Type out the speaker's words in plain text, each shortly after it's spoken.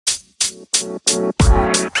Hey,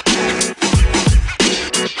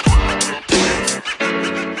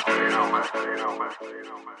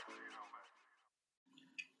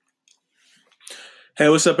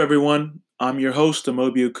 what's up, everyone? I'm your host,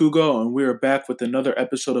 Amobi Okugo, and we are back with another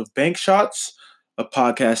episode of Bank Shots, a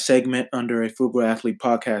podcast segment under a Frugal Athlete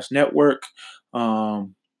Podcast Network.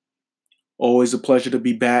 Um, Always a pleasure to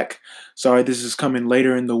be back. Sorry, this is coming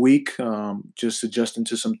later in the week. Just adjusting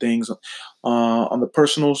to some things on the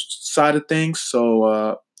personal side of things.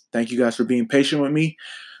 So, thank you guys for being patient with me.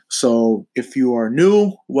 So, if you are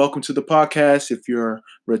new, welcome to the podcast. If you're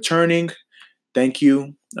returning, thank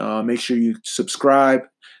you. Make sure you subscribe,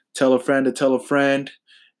 tell a friend to tell a friend,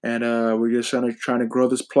 and we're just trying to grow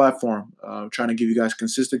this platform. Trying to give you guys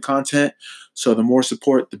consistent content. So the more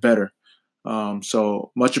support, the better.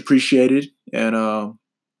 So much appreciated. And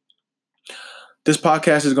this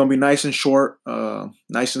podcast is going to be nice and short,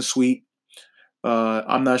 nice and sweet.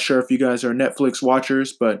 I'm not sure if you guys are Netflix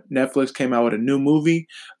watchers, but Netflix came out with a new movie,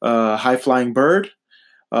 High Flying Bird.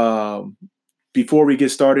 Um, Before we get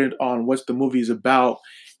started on what the movie is about,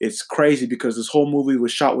 it's crazy because this whole movie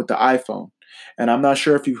was shot with the iPhone. And I'm not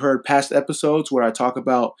sure if you've heard past episodes where I talk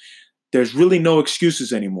about there's really no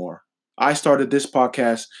excuses anymore. I started this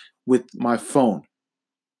podcast with my phone.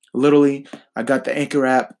 Literally, I got the Anchor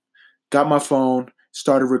app, got my phone,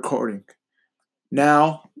 started recording.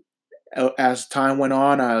 Now, as time went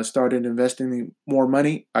on, I started investing more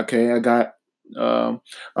money. Okay, I got a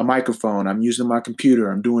microphone. I'm using my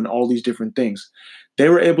computer. I'm doing all these different things. They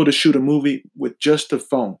were able to shoot a movie with just a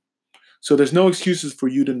phone. So there's no excuses for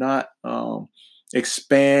you to not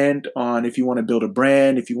expand on if you want to build a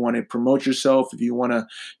brand, if you want to promote yourself, if you want to,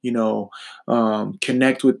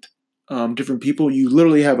 connect with different people. You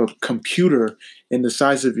literally have a computer in the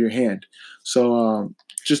size of your hand. So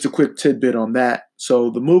just a quick tidbit on that.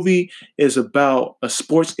 So the movie is about a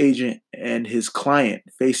sports agent and his client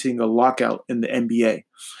facing a lockout in the NBA.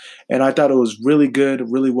 And I thought it was really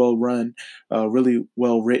good, really well run, really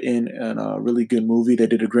well written, and a really good movie. They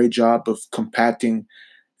did a great job of compacting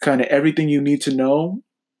kind of everything you need to know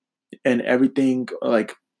and everything,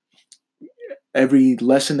 like every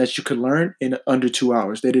lesson that you could learn in under 2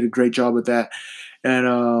 hours. They did a great job with that. And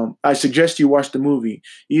I suggest you watch the movie,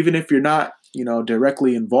 even if you're not,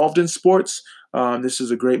 directly involved in sports. This is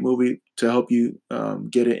a great movie to help you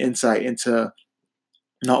get an insight into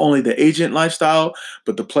not only the agent lifestyle,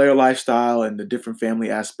 but the player lifestyle and the different family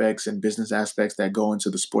aspects and business aspects that go into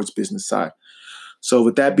the sports business side. So,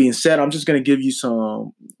 with that being said, I'm just going to give you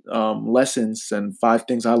some lessons and 5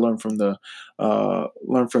 things I learned from the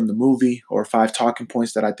movie, or 5 talking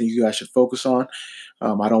points that I think you guys should focus on.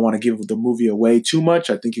 I don't want to give the movie away too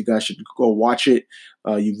much. I think you guys should go watch it.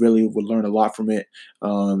 You really would learn a lot from it.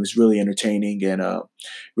 It's really entertaining and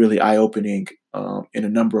really eye-opening in a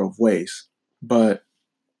number of ways. But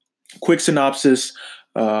quick synopsis: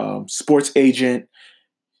 sports agent.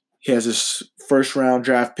 He has his first round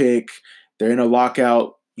draft pick. They're in a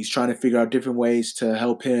lockout. He's trying to figure out different ways to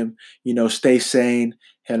help him, stay sane,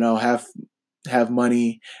 have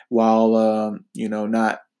money while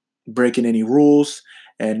not breaking any rules,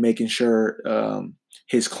 and making sure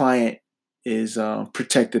his client is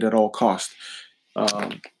protected at all costs.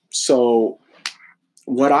 So,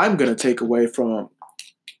 what I'm going to take away from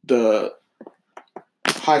the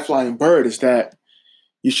High Flying Bird is that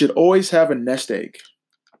you should always have a nest egg.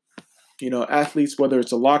 Athletes, whether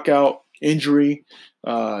it's a lockout, injury,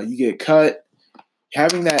 you get cut,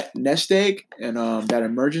 having that nest egg and that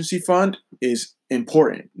emergency fund is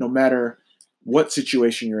important no matter what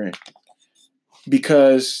situation you're in.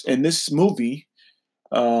 Because in this movie,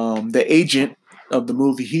 the agent of the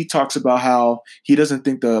movie, he talks about how he doesn't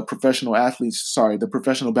think the professional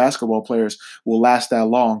basketball players will last that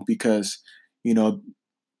long because,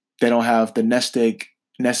 they don't have the nest egg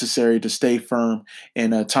necessary to stay firm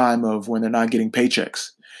in a time of when they're not getting paychecks.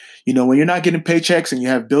 When you're not getting paychecks and you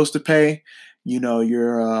have bills to pay,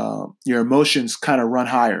 your emotions kind of run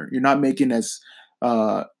higher. You're not making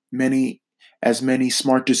many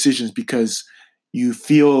smart decisions because you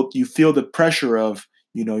feel the pressure of,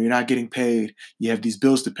 you're not getting paid. You have these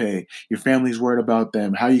bills to pay. Your family's worried about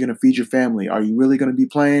them. How are you going to feed your family? Are you really going to be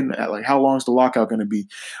playing? Like, how long is the lockout going to be?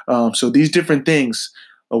 So these different things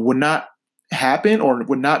would not happen or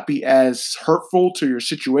would not be as hurtful to your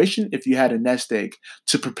situation if you had a nest egg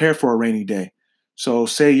to prepare for a rainy day. So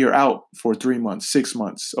say you're out for 3 months, 6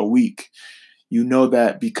 months, a week. You know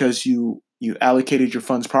that because you allocated your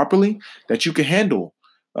funds properly, that you can handle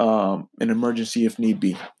an emergency if need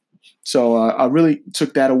be. So I really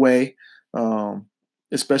took that away,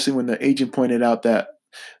 especially when the agent pointed out that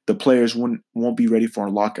the players won't be ready for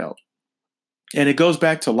a lockout. And it goes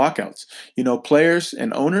back to lockouts. Players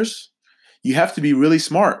and owners, you have to be really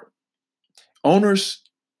smart. Owners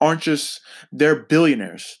aren't just, they're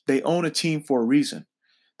billionaires. They own a team for a reason.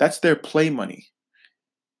 That's their play money.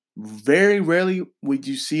 Very rarely would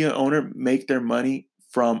you see an owner make their money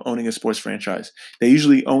from owning a sports franchise. They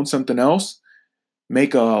usually own something else,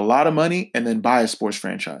 make a lot of money, and then buy a sports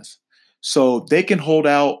franchise. So they can hold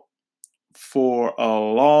out for a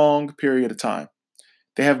long period of time.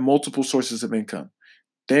 They have multiple sources of income.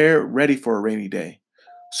 They're ready for a rainy day.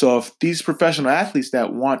 So if these professional athletes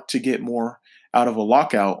that want to get more out of a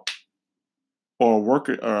lockout or a work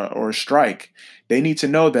or a strike, they need to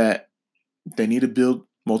know that they need to build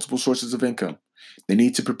multiple sources of income. They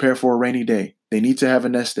need to prepare for a rainy day. They need to have a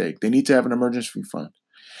nest egg. They need to have an emergency fund.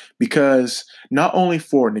 Because not only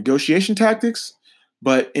for negotiation tactics,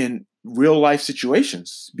 but in real life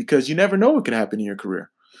situations, because you never know what could happen in your career.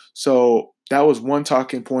 So that was one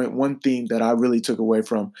talking point, one theme that I really took away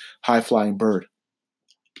from High Flying Bird.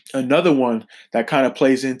 Another one that kind of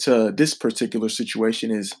plays into this particular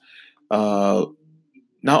situation is uh,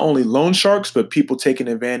 not only loan sharks, but people taking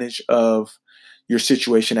advantage of your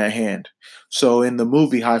situation at hand. So in the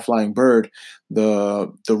movie High Flying Bird,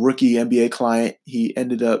 the rookie NBA client, he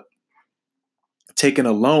ended up taking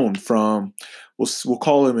a loan from, we'll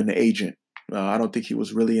call him an agent. I don't think he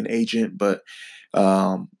was really an agent, but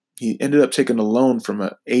he ended up taking a loan from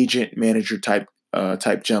an agent manager type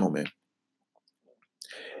gentleman.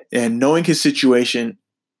 And knowing his situation,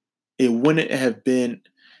 it wouldn't have been,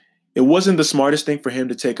 it wasn't the smartest thing for him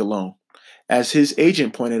to take a loan. As his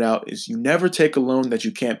agent pointed out, is you never take a loan that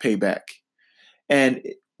you can't pay back. And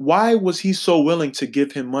why was he so willing to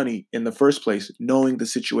give him money in the first place, knowing the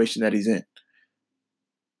situation that he's in?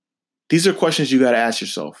 These are questions you got to ask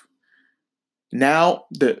yourself. Now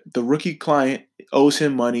the rookie client owes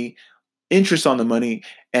him money, interest on the money,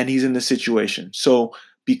 and he's in this situation. So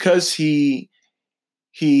because he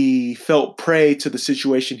felt prey to the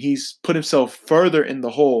situation, he's put himself further in the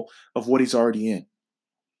hole of what he's already in.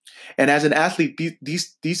 And as an athlete,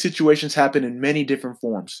 these situations happen in many different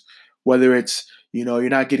forms. Whether it's, you're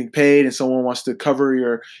not getting paid and someone wants to cover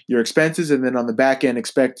your expenses, and then on the back end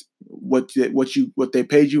expect what they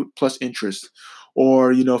paid you plus interest,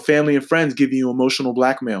 or family and friends giving you emotional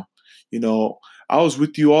blackmail. I was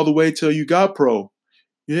with you all the way till you got pro.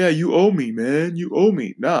 Yeah, you owe me, man. You owe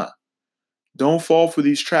me. Nah, don't fall for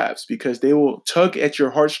these traps, because they will tug at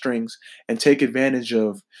your heartstrings and take advantage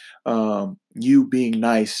of you being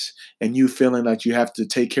nice and you feeling like you have to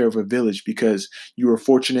take care of a village because you were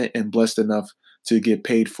fortunate and blessed enough to get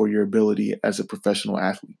paid for your ability as a professional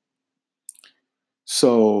athlete.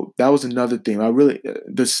 So that was another thing.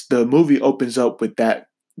 The movie opens up with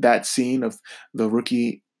that scene of the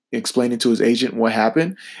rookie explaining to his agent what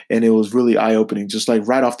happened, and it was really eye opening. Just like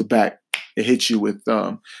right off the bat, it hits you with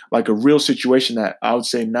like a real situation that I would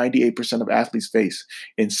say 98% of athletes face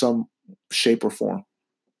in some shape or form.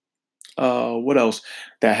 What else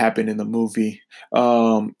that happened in the movie?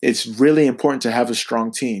 It's really important to have a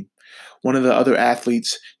strong team. One of the other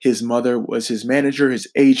athletes, his mother was his manager, his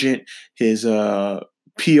agent, his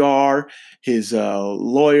PR, his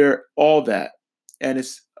lawyer, all that, and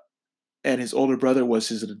his older brother was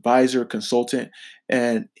his advisor, consultant,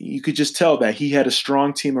 and you could just tell that he had a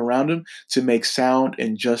strong team around him to make sound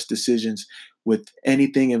and just decisions with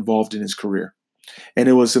anything involved in his career. And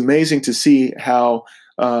it was amazing to see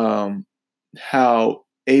um, how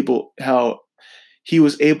he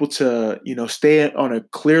was able to stay on a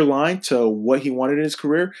clear line to what he wanted in his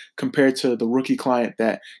career compared to the rookie client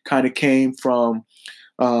that kind of came from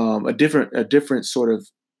a different sort of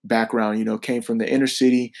background. Came from the inner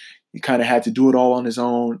city. He kind of had to do it all on his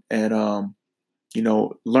own and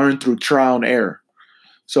learn through trial and error.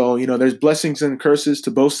 So there's blessings and curses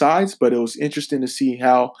to both sides, but it was interesting to see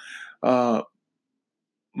how uh,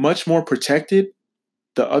 much more protected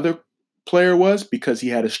the other player was because he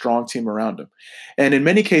had a strong team around him. And in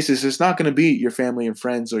many cases, it's not going to be your family and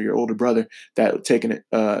friends or your older brother that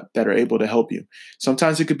are able to help you.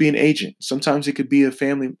 Sometimes it could be an agent. Sometimes it could be a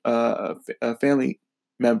family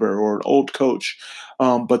member or an old coach.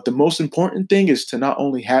 But the most important thing is to not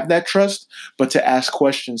only have that trust, but to ask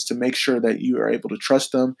questions to make sure that you are able to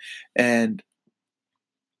trust them and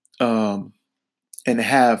um, and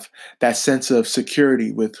have that sense of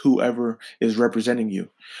security with whoever is representing you.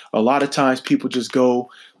 A lot of times people just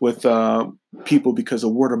go with people because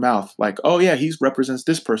of word of mouth, like, oh yeah, he represents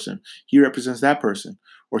this person, he represents that person,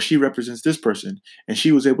 or she represents this person, and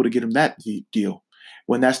she was able to get him that deal.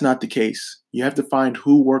 When that's not the case, you have to find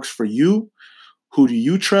who works for you, who do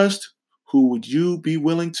you trust, who would you be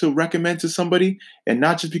willing to recommend to somebody, and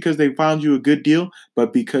not just because they found you a good deal,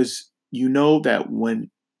 but because you know that when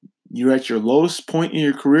you're at your lowest point in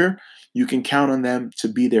your career, you can count on them to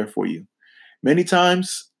be there for you. Many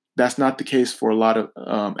times, that's not the case for a lot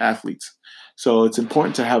of athletes. So it's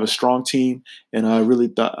important to have a strong team, and I really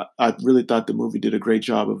thought the movie did a great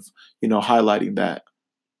job of highlighting that.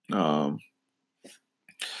 Um,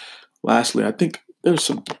 Lastly, I think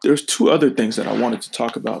there's two other things that I wanted to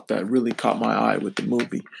talk about that really caught my eye with the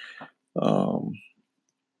movie. Um,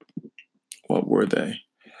 what were they?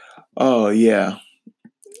 Oh yeah.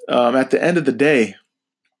 Um, at the end of the day,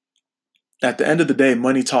 at the end of the day,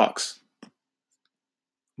 money talks.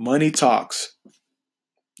 Money talks.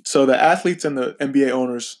 So the athletes and the NBA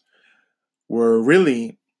owners were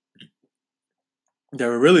really they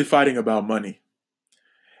were really fighting about money.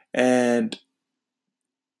 And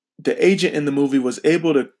the agent in the movie was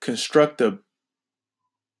able to construct a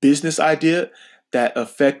business idea that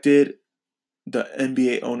affected the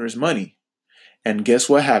NBA owners' money. And guess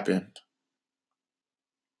what happened?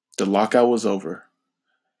 The lockout was over.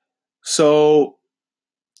 So,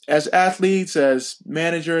 as athletes, as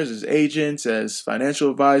managers, as agents, as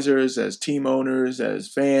financial advisors, as team owners,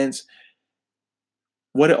 as fans,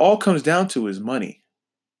 what it all comes down to is money.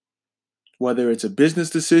 Whether it's a business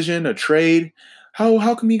decision, a trade,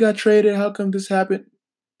 how come you got traded? How come this happened?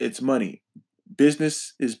 It's money.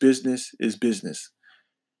 Business is business is business.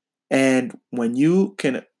 And when you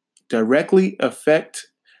can directly affect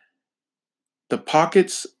the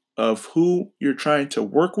pockets of who you're trying to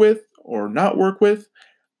work with or not work with,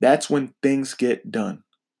 that's when things get done.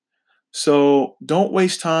 So don't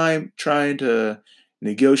waste time trying to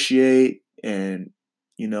negotiate and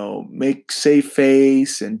make save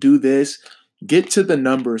face and do this. Get to the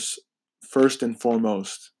numbers first and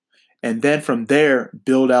foremost. And then from there,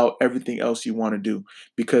 build out everything else you want to do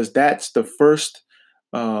because that's the first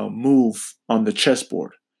move on the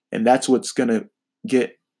chessboard. And that's what's going to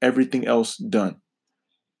get everything else done.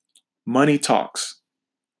 Money talks.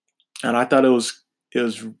 And I thought it was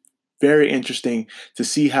very interesting to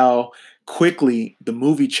see how quickly the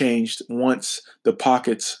movie changed once the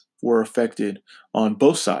pockets were affected on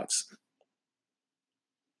both sides.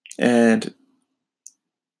 And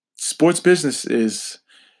sports business is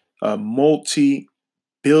a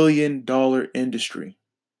multi-billion-dollar industry.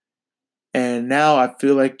 And now I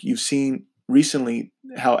feel like you've seen recently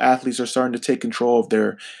how athletes are starting to take control of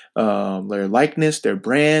their likeness, their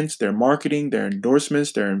brands, their marketing, their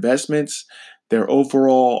endorsements, their investments, their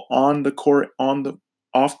overall on the court, on the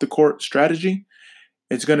off the court strategy.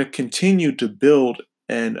 It's going to continue to build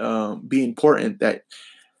and be important that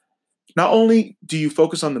not only do you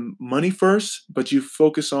focus on the money first, but you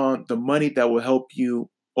focus on the money that will help you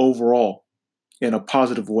overall in a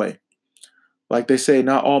positive way. Like they say,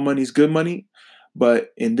 not all money is good money, but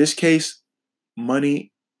in this case,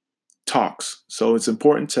 money talks. So it's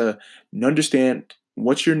important to understand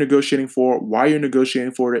what you're negotiating for, why you're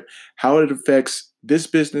negotiating for it, how it affects this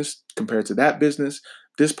business compared to that business,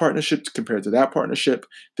 this partnership compared to that partnership,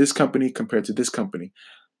 this company compared to this company.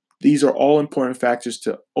 These are all important factors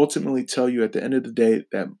to ultimately tell you at the end of the day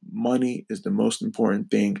that money is the most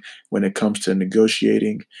important thing when it comes to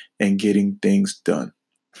negotiating and getting things done.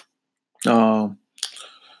 Um,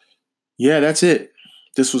 yeah, that's it.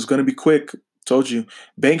 This was going to be quick. Told you.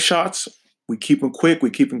 Bank shots, we keep them quick,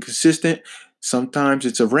 we keep them consistent. Sometimes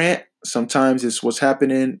it's a rant, sometimes it's what's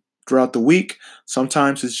happening throughout the week,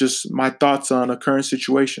 sometimes it's just my thoughts on a current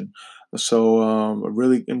situation. So I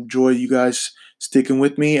really enjoy you guys sticking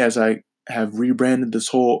with me as I have rebranded this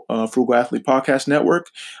whole Frugal Athlete Podcast Network.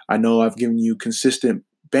 I know I've given you consistent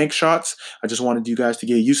bank shots. I just wanted you guys to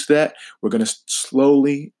get used to that. We're going to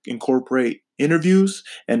slowly incorporate interviews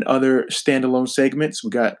and other standalone segments. We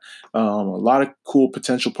got a lot of cool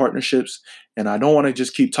potential partnerships, and I don't want to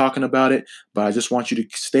just keep talking about it, but I just want you to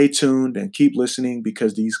stay tuned and keep listening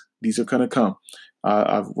because these are going to come.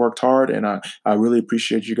 I've worked hard, and I really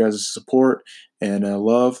appreciate you guys' support and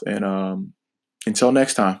love. And until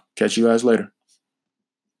next time, catch you guys later.